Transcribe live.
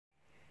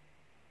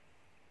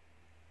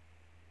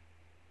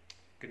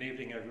Good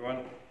evening, everyone.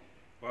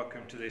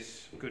 Welcome to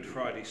this Good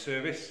Friday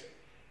service.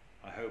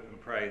 I hope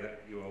and pray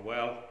that you are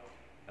well,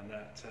 and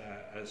that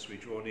as we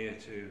draw near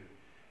to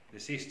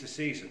this Easter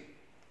season,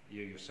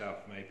 you yourself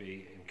may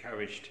be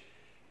encouraged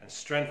and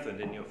strengthened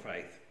in your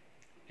faith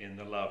in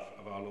the love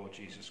of our Lord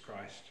Jesus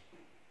Christ.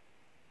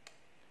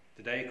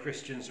 Today,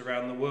 Christians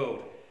around the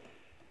world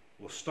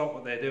will stop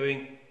what they're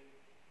doing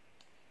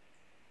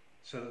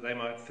so that they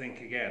might think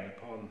again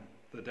upon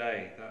the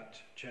day that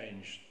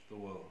changed the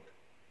world.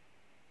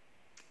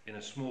 In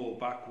a small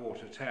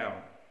backwater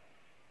town,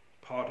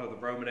 part of the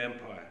Roman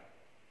Empire,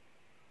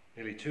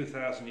 nearly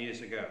 2,000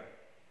 years ago,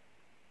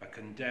 a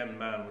condemned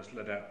man was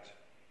led out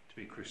to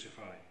be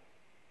crucified.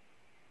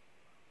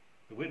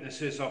 The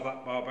witnesses of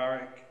that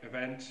barbaric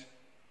event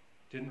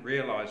didn't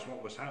realize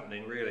what was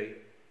happening really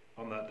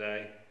on that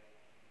day.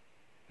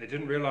 They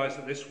didn't realize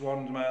that this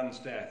one man's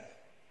death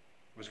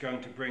was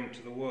going to bring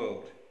to the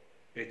world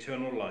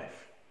eternal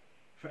life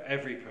for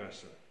every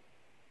person.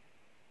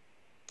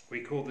 We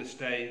call this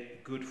day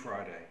Good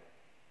Friday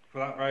for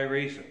that very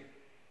reason.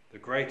 The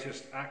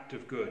greatest act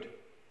of good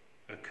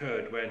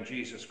occurred when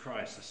Jesus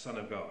Christ, the Son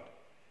of God,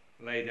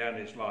 laid down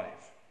his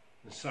life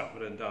and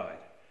suffered and died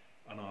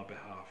on our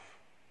behalf.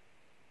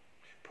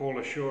 Paul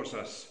assures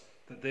us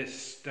that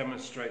this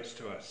demonstrates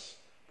to us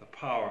the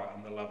power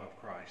and the love of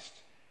Christ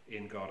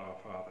in God our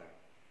Father.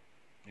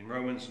 In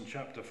Romans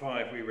chapter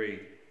 5 we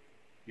read,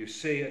 "You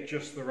see, at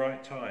just the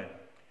right time,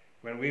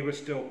 when we were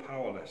still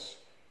powerless,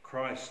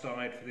 Christ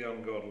died for the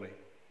ungodly.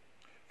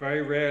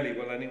 Very rarely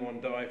will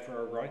anyone die for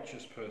a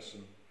righteous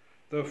person,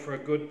 though for a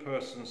good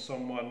person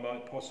someone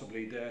might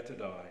possibly dare to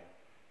die.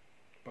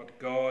 But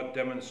God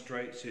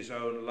demonstrates his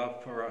own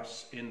love for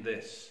us in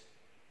this: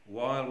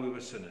 while we were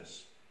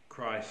sinners,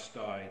 Christ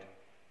died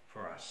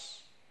for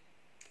us."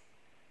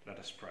 Let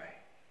us pray.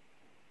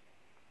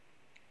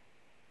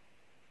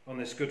 On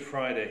this Good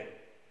Friday,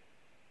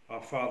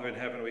 our Father in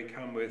heaven, we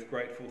come with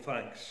grateful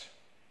thanks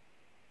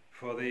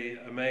for the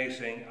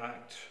amazing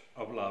act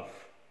of love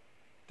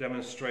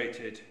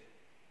demonstrated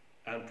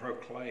and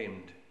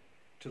proclaimed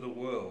to the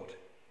world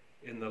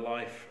in the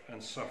life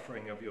and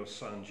suffering of your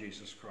Son,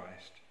 Jesus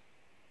Christ.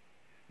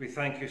 We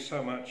thank you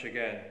so much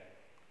again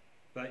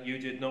that you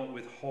did not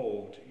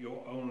withhold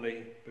your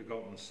only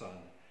begotten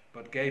Son,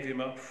 but gave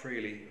him up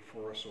freely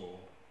for us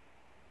all.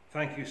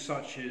 Thank you,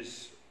 such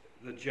is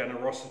the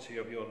generosity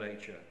of your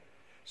nature,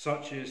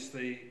 such is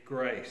the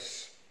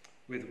grace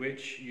with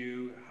which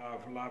you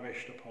have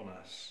lavished upon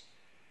us.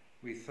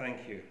 We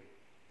thank you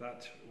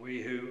that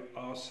we who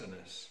are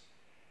sinners,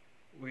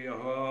 we who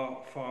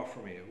are far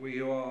from you, we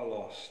who are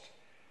lost,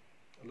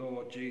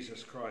 Lord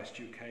Jesus Christ,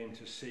 you came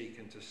to seek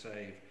and to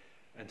save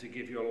and to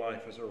give your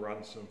life as a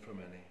ransom for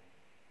many.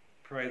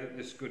 Pray that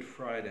this Good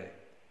Friday,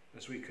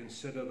 as we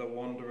consider the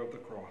wonder of the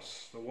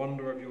cross, the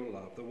wonder of your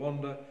love, the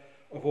wonder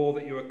of all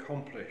that you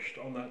accomplished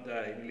on that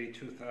day nearly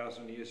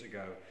 2,000 years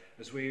ago,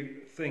 as we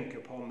think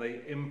upon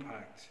the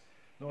impact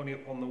not only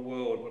upon the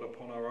world but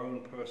upon our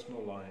own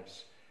personal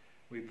lives,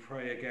 we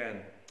pray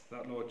again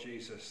that, Lord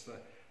Jesus, the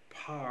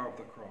power of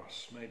the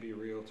cross may be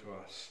real to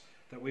us,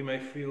 that we may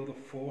feel the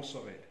force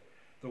of it,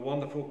 the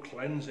wonderful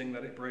cleansing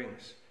that it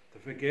brings, the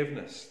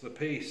forgiveness, the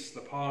peace,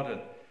 the pardon,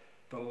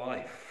 the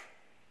life.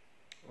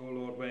 Oh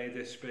Lord, may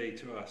this be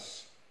to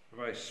us a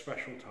very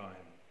special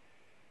time.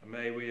 And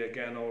may we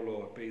again, oh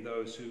Lord, be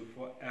those who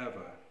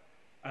forever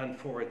and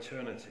for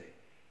eternity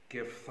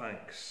give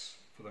thanks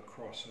for the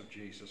cross of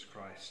Jesus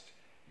Christ,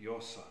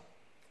 your Son,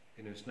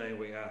 in whose name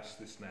we ask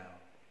this now.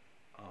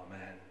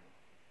 Amen.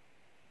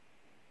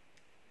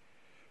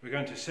 We're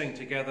going to sing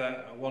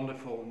together a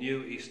wonderful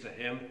new Easter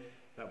hymn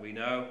that we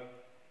know,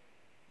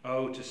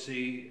 "Oh, to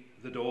see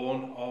the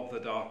dawn of the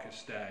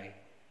darkest day."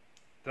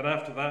 Then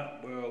after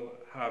that we'll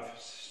have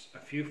a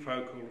few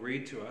folk who'll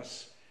read to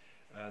us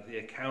the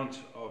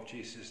account of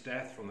Jesus'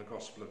 death from the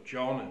Gospel of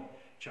John in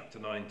chapter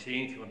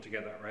 19, if you want to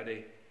get that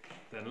ready.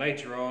 Then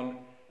later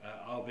on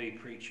I'll be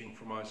preaching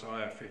from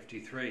Isaiah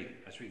 53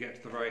 as we get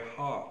to the very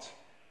heart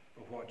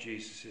of what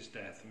Jesus'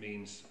 death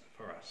means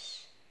for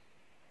us.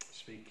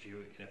 Speak to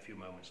you in a few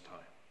moments'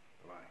 time.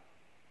 Bye-bye.